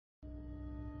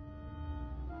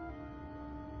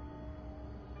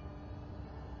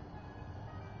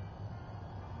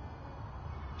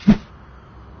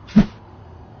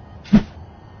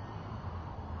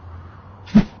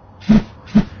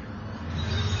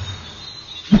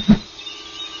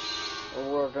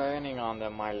We're gaining on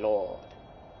them, my lord.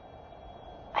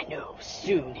 I know,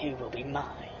 soon he will be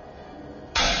mine.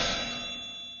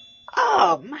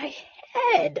 Oh, my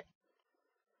head!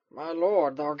 My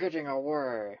lord, they're getting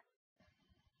away.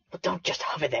 But don't just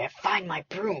hover there, find my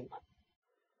broom.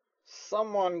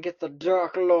 Someone get the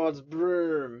Dark Lord's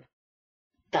broom.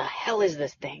 The hell is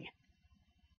this thing?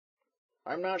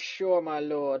 I'm not sure, my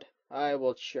lord. I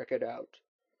will check it out.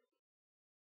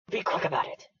 Be quick about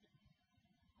it.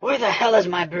 Where the hell is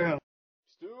my broom?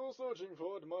 Still searching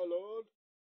for it, my lord.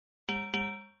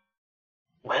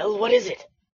 Well, what is it?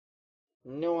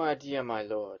 No idea, my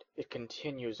lord. It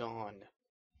continues on.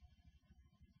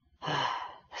 Has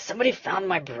somebody found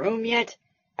my broom yet?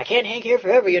 I can't hang here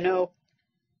forever, you know.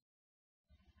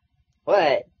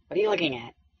 What? What are you looking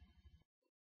at?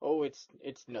 Oh, it's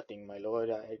nothing, my lord.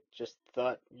 I just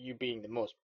thought, you being the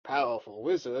most powerful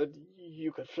wizard,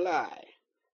 you could fly.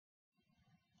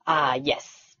 Ah,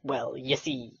 yes. Well, you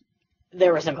see,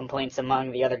 there were some complaints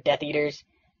among the other Death Eaters,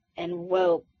 and,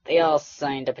 well, they all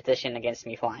signed a petition against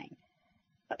me flying.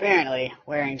 Apparently,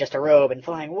 wearing just a robe and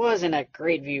flying wasn't a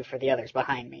great view for the others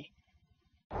behind me.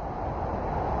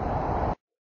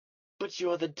 But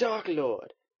you're the Dark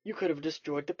Lord. You could have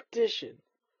destroyed the petition.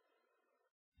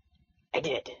 I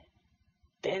did.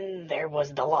 Then there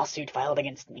was the lawsuit filed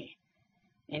against me.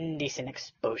 Indecent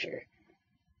exposure.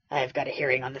 I've got a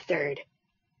hearing on the 3rd.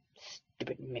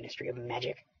 Stupid Ministry of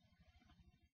Magic.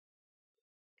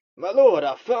 My lord,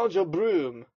 I found your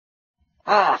broom.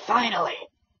 Ah, finally!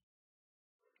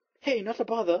 Hey, not to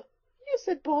bother. You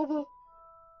said bother.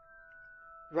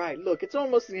 Right, look, it's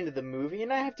almost the end of the movie,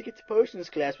 and I have to get to potions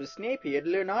class with Snape here to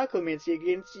learn Occlumency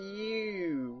against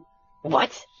you.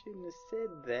 What? Shouldn't have said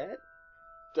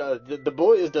that. The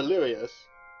boy is delirious.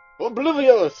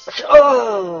 Oblivious!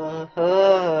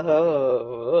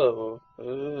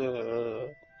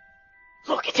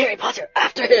 Look, it's Harry Potter!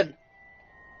 After him!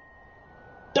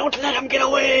 Don't let him get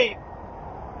away!